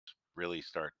really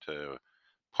start to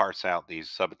parse out these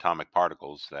subatomic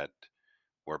particles that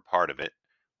were part of it.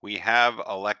 We have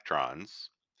electrons,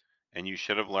 and you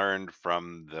should have learned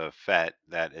from the FET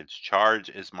that its charge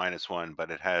is -1,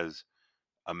 but it has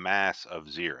a mass of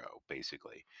 0,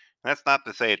 basically. And that's not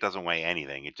to say it doesn't weigh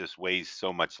anything. It just weighs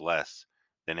so much less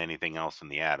than anything else in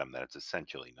the atom that it's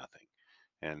essentially nothing.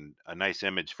 And a nice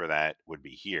image for that would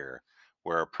be here,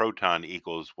 where a proton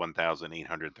equals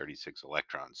 1,836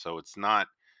 electrons. So it's not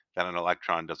that an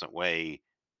electron doesn't weighs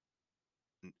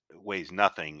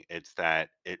nothing. It's that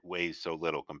it weighs so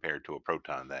little compared to a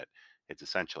proton that it's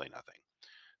essentially nothing.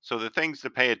 So the things to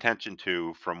pay attention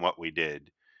to from what we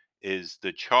did is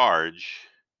the charge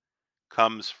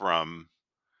comes from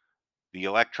the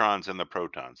electrons and the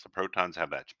protons. The protons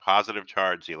have that positive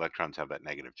charge, the electrons have that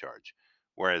negative charge.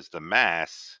 Whereas the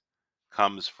mass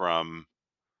comes from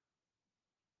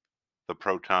the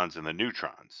protons and the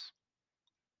neutrons.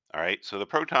 All right, so the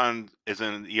proton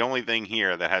isn't the only thing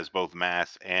here that has both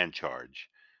mass and charge.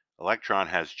 Electron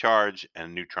has charge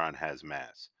and neutron has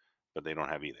mass, but they don't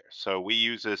have either. So we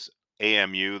use this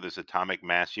AMU, this atomic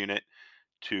mass unit,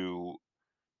 to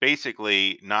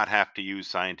basically not have to use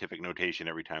scientific notation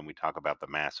every time we talk about the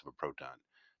mass of a proton.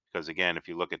 Because again, if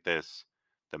you look at this,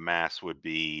 the mass would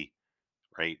be,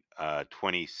 right,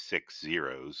 26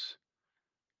 zeros,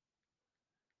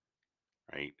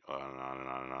 right, on and on and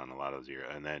on and on, a lot of zero,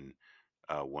 and then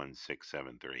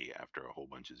 1673 after a whole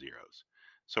bunch of zeros.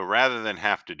 So rather than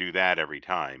have to do that every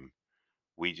time,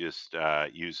 we just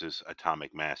use this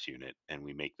atomic mass unit and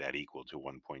we make that equal to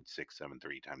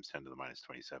 1.673 times 10 to the minus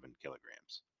 27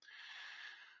 kilograms.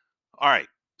 All right.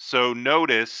 So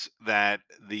notice that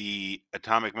the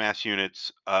atomic mass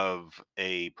units of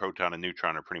a proton and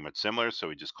neutron are pretty much similar. So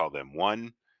we just call them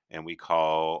one, and we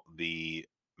call the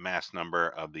mass number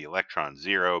of the electron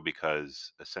 0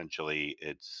 because essentially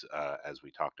it's, as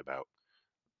we talked about,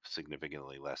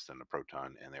 significantly less than the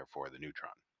proton and therefore the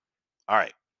neutron. All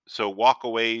right. So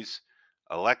walkaways,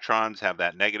 electrons have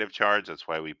that negative charge. That's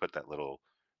why we put that little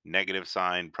negative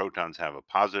sign. Protons have a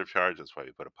positive charge. That's why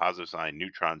we put a positive sign.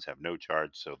 Neutrons have no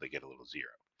charge, so they get a little 0.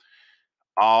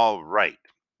 All right.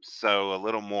 So a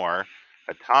little more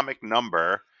atomic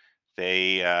number.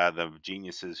 The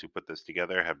geniuses who put this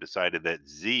together have decided that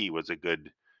Z was a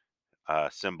good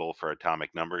symbol for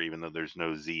atomic number, even though there's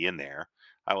no Z in there.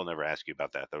 I will never ask you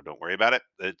about that, though. Don't worry about it.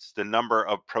 It's the number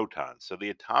of protons. So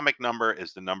the atomic number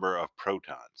is the number of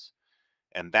protons.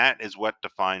 And that is what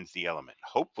defines the element.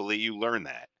 Hopefully, you learn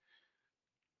that.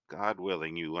 God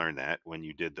willing, you learned that when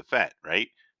you did the FET, right?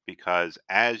 Because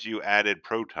as you added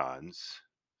protons,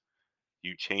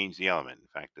 you changed the element. In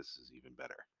fact, this is even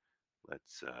better.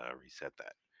 Let's reset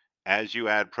that. As you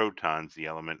add protons, the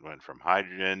element went from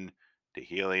hydrogen to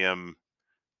helium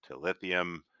to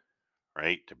lithium,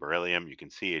 right, to beryllium. You can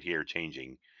see it here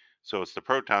changing. So it's the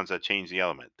protons that change the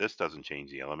element. This doesn't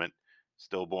change the element,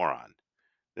 still boron.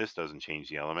 This doesn't change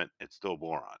the element, it's still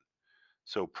boron.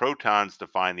 So protons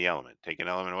define the element. Take an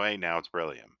element away, now it's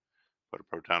beryllium. Put a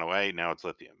proton away, now it's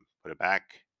lithium. Put it back,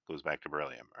 goes back to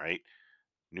beryllium, all right?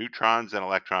 Neutrons and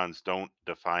electrons don't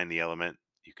define the element.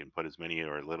 You can put as many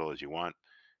or little as you want,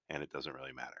 and it doesn't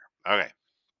really matter. Okay,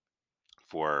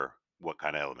 for what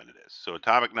kind of element it is. So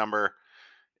atomic number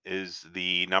is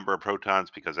the number of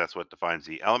protons because that's what defines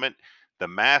the element. The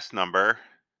mass number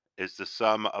is the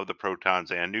sum of the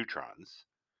protons and neutrons.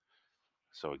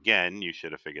 So again, you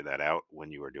should have figured that out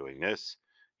when you were doing this.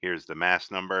 Here's the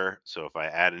mass number. So if I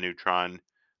add a neutron,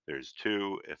 there's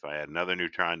 2. If I add another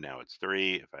neutron, now it's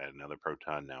 3. If I add another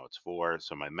proton, now it's 4.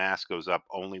 So my mass goes up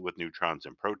only with neutrons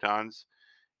and protons.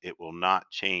 It will not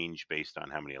change based on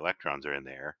how many electrons are in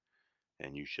there.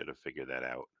 And you should have figured that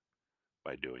out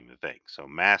by doing the thing. So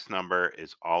mass number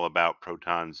is all about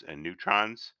protons and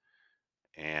neutrons.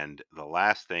 And the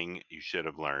last thing you should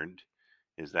have learned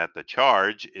is that the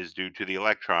charge is due to the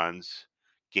electrons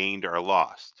gained or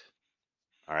lost.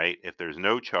 All right. If there's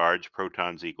no charge,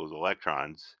 protons equals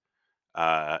electrons.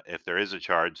 If there is a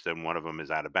charge, then one of them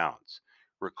is out of balance.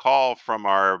 Recall from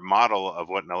our model of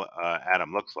what an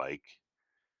atom looks like.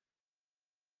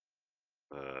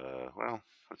 Well,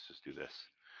 let's just do this.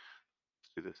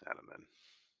 Let's do this atom then.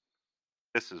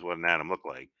 This is what an atom looked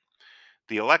like.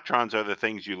 The electrons are the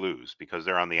things you lose because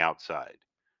they're on the outside.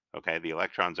 Okay, the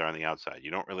electrons are on the outside.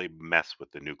 You don't really mess with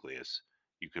the nucleus.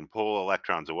 You can pull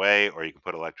electrons away or you can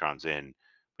put electrons in,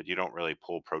 but you don't really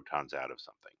pull protons out of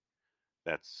something.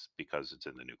 That's because it's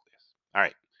in the nucleus. All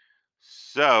right.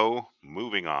 So,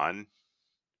 moving on.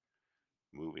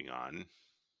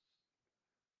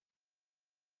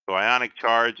 So ionic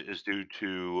charge is due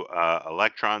to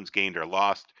electrons gained or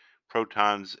lost.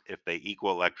 protons. If they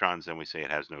equal electrons, then we say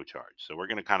it has no charge. So we're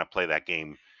going to kind of play that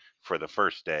game for the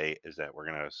first day, is that we're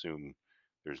going to assume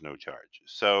there's no charge.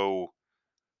 So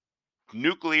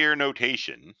nuclear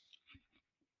notation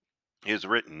is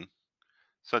written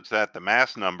such that the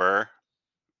mass number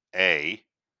A,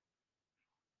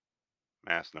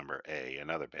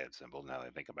 another bad symbol now that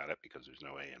I think about it because there's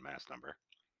no A in mass number.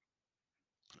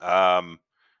 Um,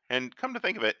 and come to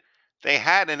think of it, they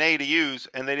had an A to use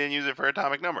and they didn't use it for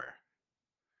atomic number.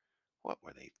 What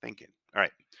were they thinking? All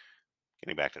right,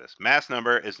 getting back to this. Mass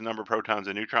number is the number of protons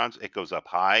and neutrons. It goes up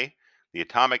high. The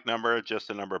atomic number, just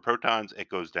the number of protons, it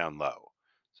goes down low.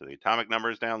 So the atomic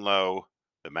number is down low.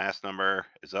 The mass number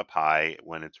is up high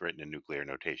when it's written in nuclear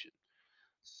notation.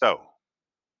 So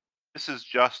this is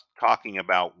just talking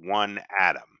about one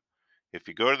atom. If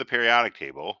you go to the periodic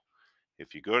table,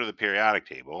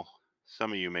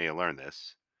 some of you may have learned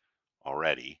this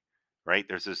already, right?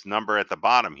 There's this number at the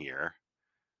bottom here.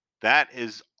 That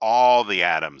is all the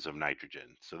atoms of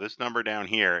nitrogen. So this number down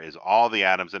here is all the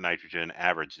atoms of nitrogen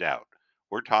averaged out.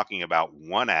 We're talking about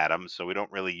one atom, so we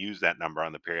don't really use that number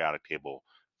on the periodic table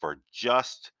for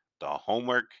just the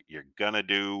homework you're going to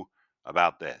do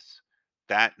about this.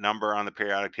 That number on the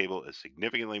periodic table is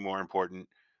significantly more important.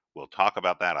 We'll talk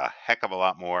about that a heck of a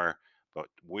lot more, but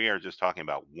we are just talking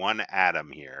about one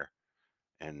atom here,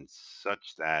 and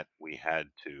such that we had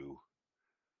to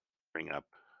bring up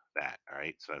that. All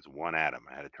right. So that's one atom.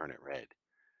 I had to turn it red.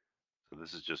 So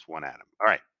this is just one atom. All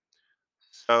right.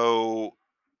 So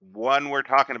when we're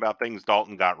talking about things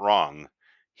Dalton got wrong,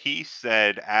 he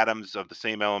said atoms of the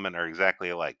same element are exactly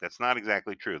alike. That's not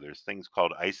exactly true. There's things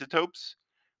called isotopes,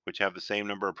 which have the same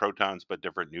number of protons but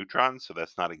different neutrons. So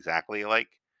that's not exactly alike.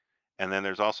 And then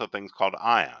there's also things called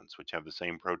ions, which have the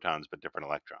same protons but different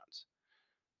electrons.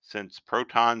 Since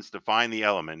protons define the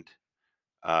element,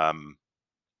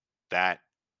 that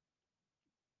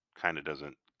kind of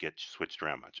doesn't get switched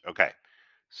around much. Okay.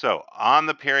 So on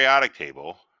the periodic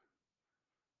table,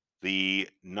 the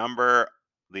number,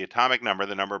 the atomic number,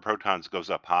 the number of protons goes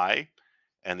up high,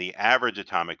 and the average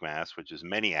atomic mass, which is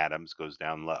many atoms, goes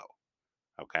down low.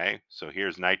 Okay. So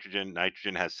here's nitrogen.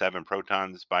 Nitrogen has 7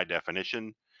 protons by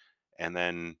definition, and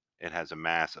then it has a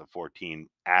mass of 14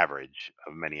 average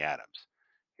of many atoms.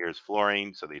 Here's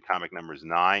fluorine, so the atomic number is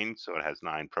 9, so it has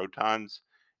 9 protons.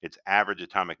 Its average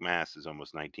atomic mass is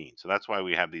almost 19. So that's why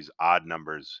we have these odd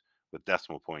numbers with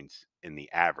decimal points in the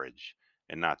average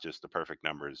and not just the perfect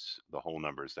numbers, the whole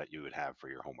numbers that you would have for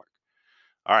your homework.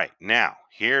 All right, now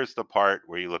here's the part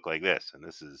where you look like this. And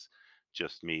this is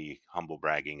just me humble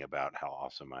bragging about how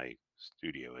awesome my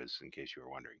studio is, in case you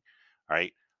were wondering. All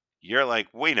right, you're like,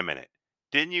 wait a minute.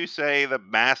 Didn't you say the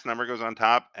mass number goes on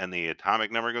top and the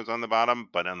atomic number goes on the bottom?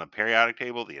 But on the periodic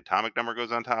table, the atomic number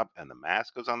goes on top and the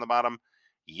mass goes on the bottom?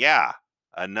 Yeah,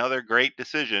 another great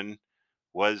decision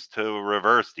was to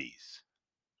reverse these.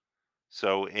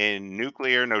 So in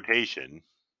nuclear notation,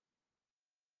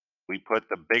 we put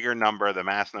the bigger number, the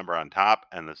mass number, on top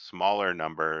and the smaller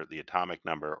number, the atomic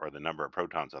number or the number of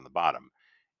protons, on the bottom.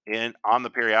 In on the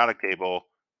periodic table,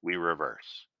 we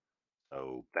reverse.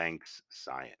 So thanks,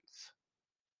 science.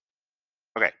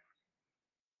 Okay.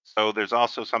 So there's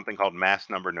also something called mass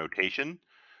number notation,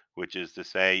 which is to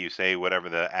say you say whatever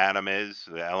the atom is,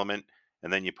 the element,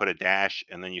 and then you put a dash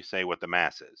and then you say what the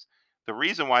mass is. The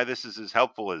reason why this is as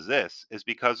helpful as this is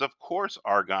because, of course,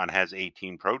 argon has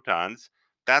 18 protons.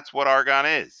 That's what argon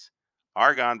is.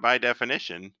 Argon, by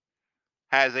definition,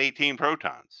 has 18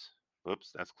 protons.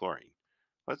 Oops, that's chlorine.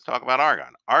 Let's talk about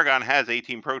argon. Argon has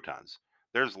 18 protons.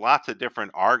 There's lots of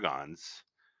different argons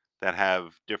that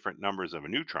have different numbers of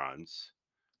neutrons,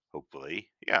 hopefully.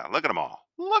 Yeah, look at them all.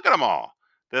 Look at them all.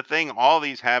 The thing all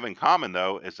these have in common,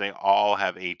 though, is they all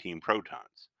have 18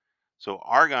 protons. So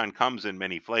argon comes in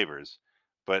many flavors,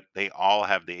 but they all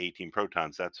have the 18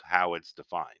 protons. That's how it's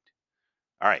defined.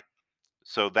 All right.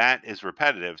 So that is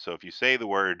repetitive. So if you say the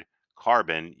word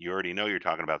carbon, you already know you're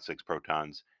talking about 6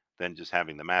 protons, then just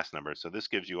having the mass number. So this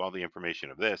gives you all the information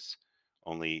of this,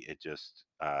 only it just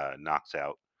knocks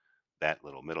out that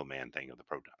little middleman thing of the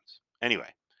protons. Anyway,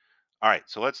 all right,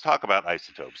 so let's talk about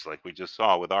isotopes like we just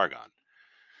saw with argon.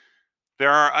 There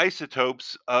are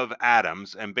isotopes of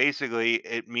atoms, and basically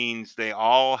it means they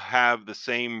all have the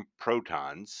same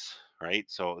protons, right?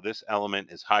 So this element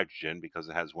is hydrogen because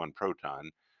it has 1 proton,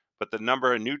 but the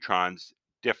number of neutrons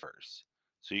differs.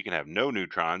 So you can have no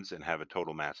neutrons and have a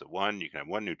total mass of 1. You can have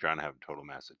 1 neutron and have a total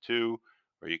mass of 2,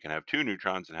 or you can have 2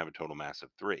 neutrons and have a total mass of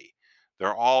 3.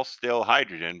 They're all still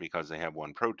hydrogen because they have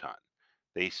 1 proton.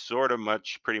 They sort of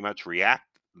pretty much react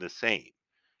the same.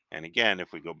 And again,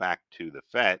 if we go back to the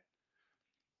FET,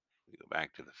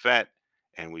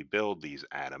 and we build these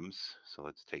atoms. So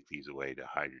let's take these away to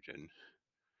hydrogen.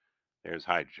 There's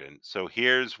hydrogen. So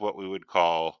here's what we would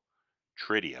call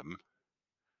tritium,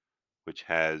 which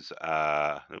has,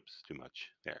 oops, too much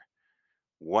there.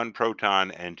 One proton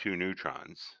and two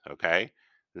neutrons. Okay.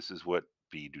 This is what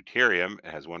be deuterium.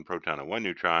 It has one proton and one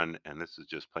neutron. And this is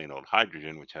just plain old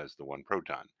hydrogen, which has the one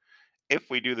proton.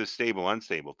 If we do the stable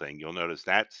unstable thing, you'll notice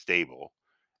that's stable,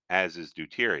 as is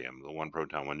deuterium, the one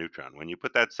proton, one neutron. When you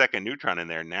put that second neutron in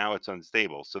there, now it's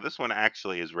unstable. So this one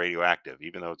actually is radioactive,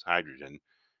 even though it's hydrogen.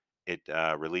 It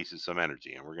releases some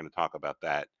energy, and we're going to talk about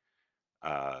that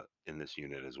in this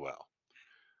unit as well.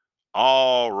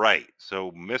 All right.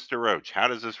 So, Mr. Roach, how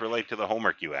does this relate to the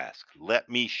homework, you ask? Let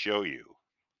me show you.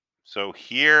 So,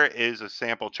 here is a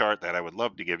sample chart that I would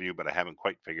love to give you, but I haven't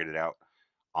quite figured it out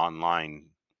online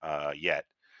yet.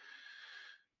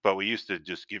 But we used to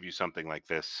just give you something like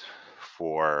this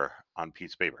for on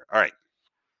piece of paper. All right.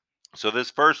 So,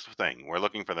 this first thing, we're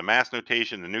looking for the mass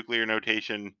notation, the nuclear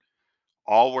notation.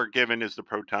 All we're given is the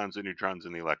protons, the neutrons,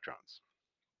 and the electrons.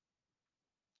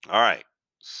 All right.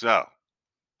 So,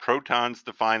 protons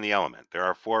define the element. There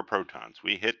are 4 protons.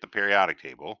 We hit the periodic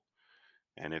table.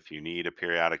 And if you need a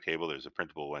periodic table, there's a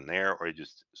printable one there, or you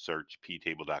just search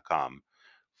ptable.com.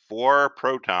 4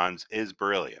 protons is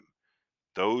beryllium.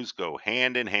 Those go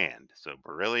hand in hand. So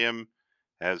beryllium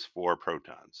has 4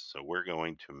 protons. So we're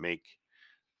going to make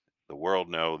the world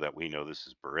know that we know this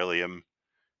is beryllium.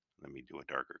 Let me do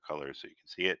a darker color so you can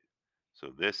see it.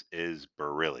 So this is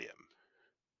beryllium.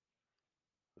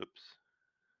 Oops.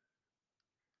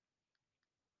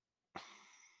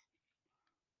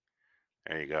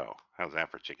 There you go. How's that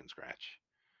for chicken scratch?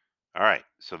 All right.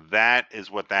 So that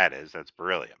is what that is. That's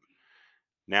beryllium.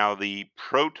 Now the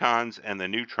protons and the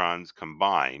neutrons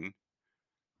combine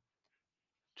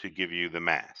to give you the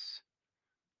mass.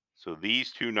 So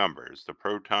these two numbers, the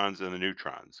protons and the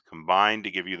neutrons, combine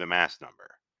to give you the mass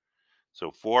number. So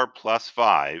 4 plus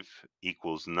 5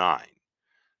 equals 9.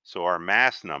 So our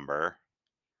mass number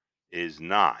is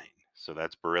 9. So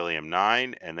that's beryllium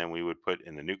 9. And then we would put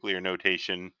in the nuclear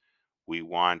notation, we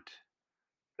want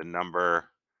the number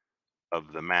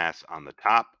of the mass on the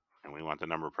top, and we want the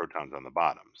number of protons on the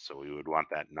bottom. So we would want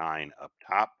that 9 up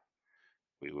top.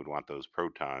 We would want those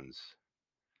protons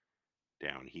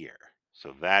down here.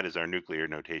 So that is our nuclear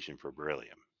notation for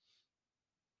beryllium.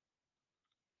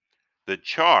 The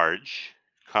charge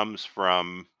comes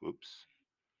from, oops,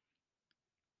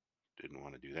 didn't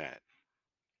want to do that.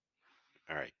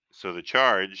 All right. So the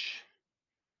charge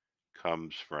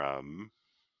comes from,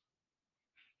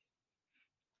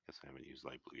 I guess I haven't used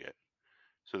light blue yet.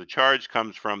 So the charge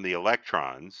comes from the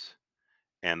electrons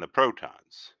and the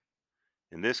protons.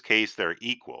 In this case, they're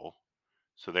equal.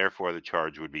 So therefore, the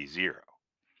charge would be 0.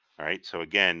 All right. So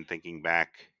again, thinking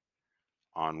back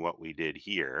on what we did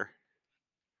here,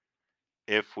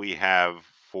 if we have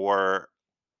 4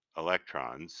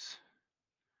 electrons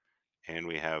and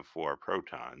we have 4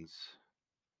 protons,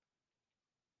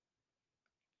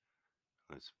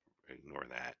 let's ignore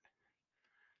that,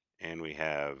 and we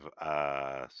have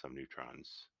some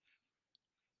neutrons.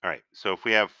 All right, so if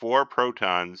we have 4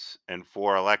 protons and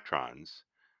 4 electrons,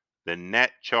 the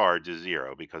net charge is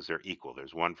 0 because they're equal.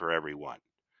 There's one for every one.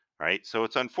 Right? So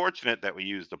it's unfortunate that we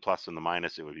use the plus and the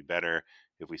minus. It would be better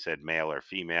if we said male or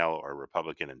female or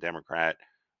Republican and Democrat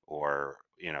or,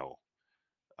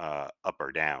 up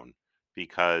or down,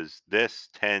 because this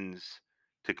tends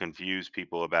to confuse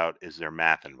people about, is there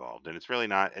math involved? And it's really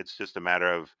not. It's just a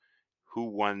matter of who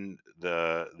won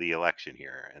the election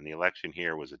here. And the election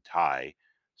here was a tie.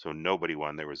 So nobody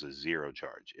won. There was a 0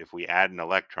 charge. If we add an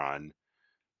electron,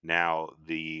 now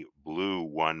the blue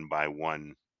won by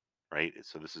 1, right?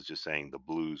 So this is just saying the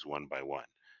blues won by 1.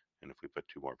 And if we put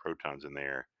 2 more protons in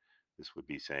there, this would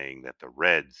be saying that the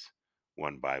reds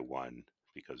won by 1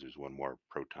 because there's 1 more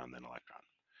proton than electron.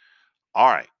 All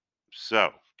right.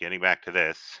 So getting back to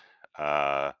this,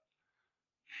 that's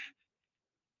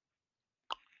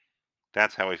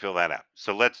how we fill that out.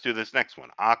 So let's do this next one.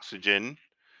 Oxygen.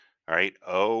 All right.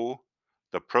 O,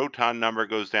 the proton number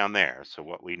goes down there. So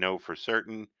what we know for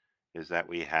certain is that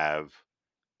we have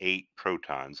 8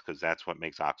 protons because that's what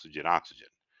makes oxygen oxygen.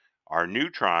 Our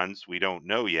neutrons, we don't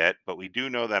know yet, but we do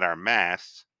know that our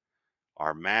mass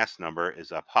number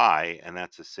is up high, and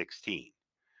that's a 16.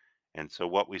 And so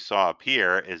what we saw up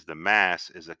here is the mass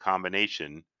is a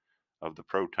combination of the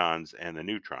protons and the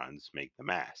neutrons make the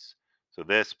mass. So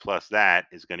this plus that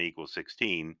is going to equal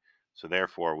 16. So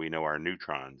therefore, we know our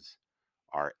neutrons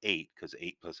are 8 because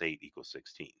 8 plus 8 equals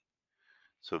 16.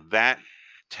 So that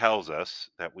tells us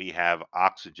that we have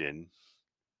oxygen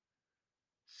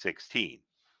 16.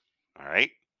 All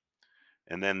right.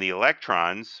 And then the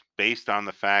electrons, based on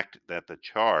the fact that the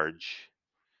charge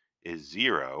is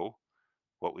 0,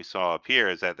 what we saw up here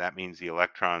is that that means the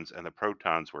electrons and the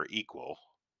protons were equal,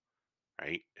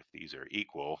 right? If these are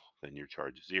equal, then your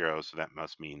charge is 0, so that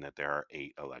must mean that there are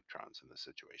 8 electrons in this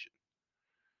situation.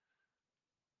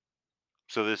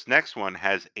 So this next one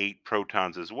has 8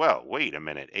 protons as well. Wait a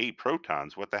minute, 8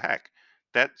 protons? What the heck?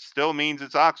 That still means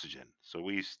it's oxygen. So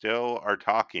we still are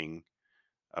talking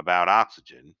about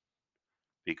oxygen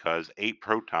because 8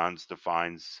 protons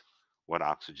defines what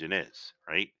oxygen is,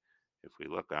 right? If we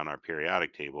look on our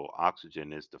periodic table,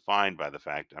 oxygen is defined by the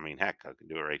fact, I mean, heck, I can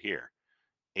do it right here.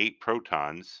 8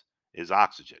 protons is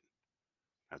oxygen.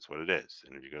 That's what it is.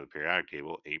 And if you go to the periodic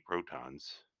table, 8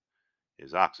 protons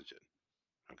is oxygen.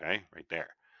 Okay, right there.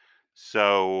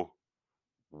 So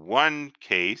one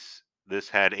case, this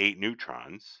had 8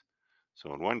 neutrons.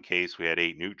 So in one case, we had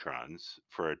 8 neutrons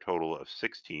for a total of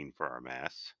 16 for our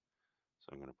mass. So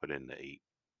I'm going to put in the 8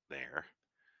 there.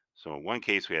 So in one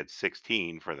case, we had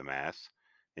 16 for the mass.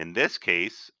 In this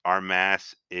case, our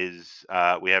mass is,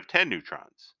 we have 10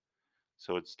 neutrons.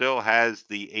 So it still has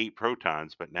the 8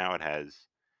 protons, but now it has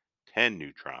 10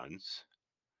 neutrons.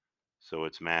 So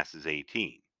its mass is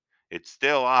 18. It's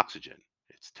still oxygen.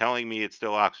 It's telling me it's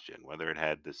still oxygen, whether it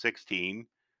had the 16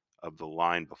 of the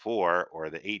line before or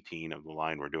the 18 of the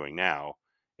line we're doing now,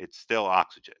 it's still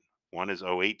oxygen. One is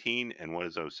O18 and one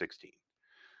is O16.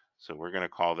 So we're going to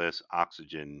call this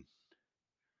oxygen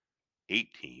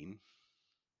 18.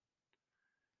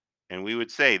 And we would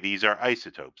say these are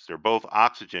isotopes. They're both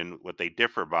oxygen. What they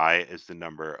differ by is the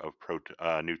number of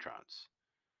neutrons.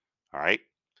 All right.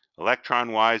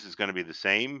 Electron wise is going to be the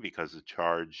same because the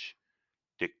charge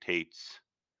dictates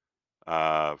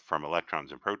from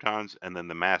electrons and protons. And then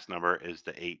the mass number is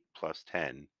the 8 plus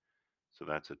 10. So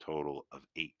that's a total of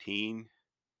 18.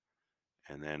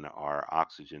 And then our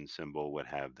oxygen symbol would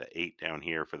have the 8 down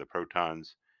here for the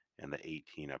protons and the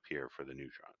 18 up here for the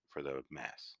neutron, for the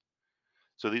mass.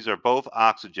 So these are both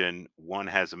oxygen. One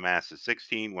has a mass of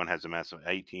 16, one has a mass of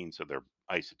 18, so they're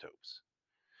isotopes.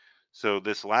 So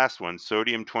this last one,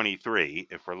 sodium 23,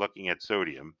 if we're looking at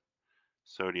sodium,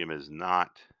 sodium is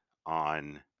not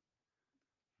on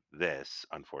this,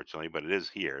 unfortunately, but it is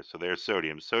here. So there's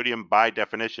sodium. Sodium, by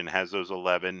definition, has those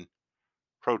 11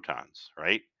 protons,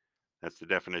 right? That's the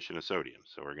definition of sodium.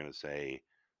 So we're going to say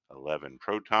 11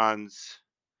 protons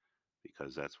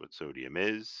because that's what sodium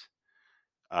is.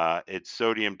 It's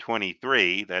sodium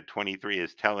 23. That 23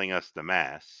 is telling us the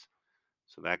mass.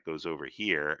 So that goes over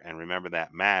here. And remember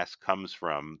that mass comes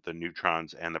from the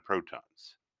neutrons and the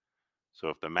protons. So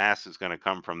if the mass is going to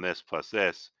come from this plus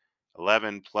this,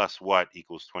 11 plus what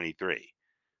equals 23?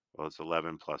 Well, it's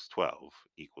 11 plus 12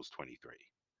 equals 23.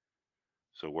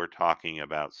 So we're talking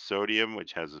about sodium,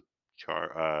 which has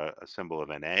a symbol of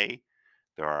Na.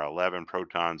 There are 11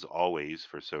 protons always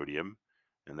for sodium,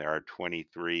 and there are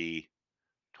 23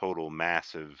 total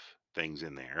massive things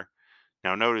in there.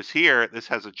 Now notice here, this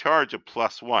has a charge of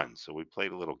 +1. So we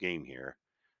played a little game here.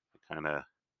 I kind of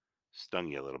stung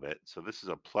you a little bit. So this is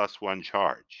a +1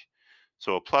 charge.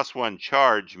 So a +1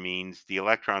 charge means the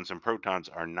electrons and protons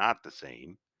are not the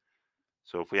same.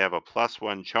 So if we have a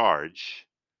 +1 charge,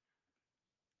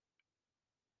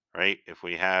 right? If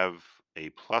we have a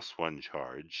 +1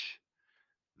 charge,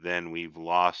 then we've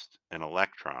lost an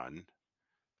electron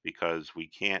because we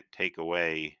can't take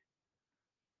away.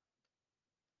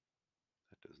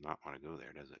 That does not want to go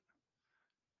there, does it?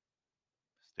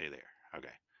 Stay there.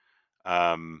 Okay.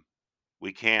 Um,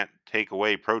 we can't take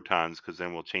away protons because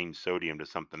then we'll change sodium to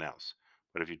something else.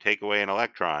 But if you take away an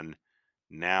electron,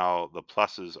 now the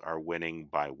pluses are winning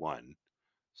by 1.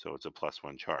 So it's a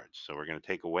 +1 charge. So we're going to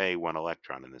take away 1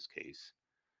 electron in this case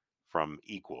from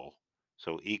equal.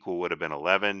 So equal would have been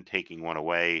 11. Taking 1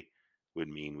 away would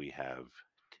mean we have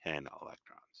 10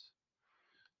 electrons.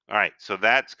 All right, so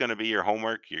that's going to be your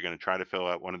homework. You're going to try to fill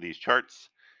out one of these charts,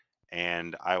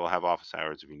 and I will have office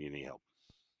hours if you need any help.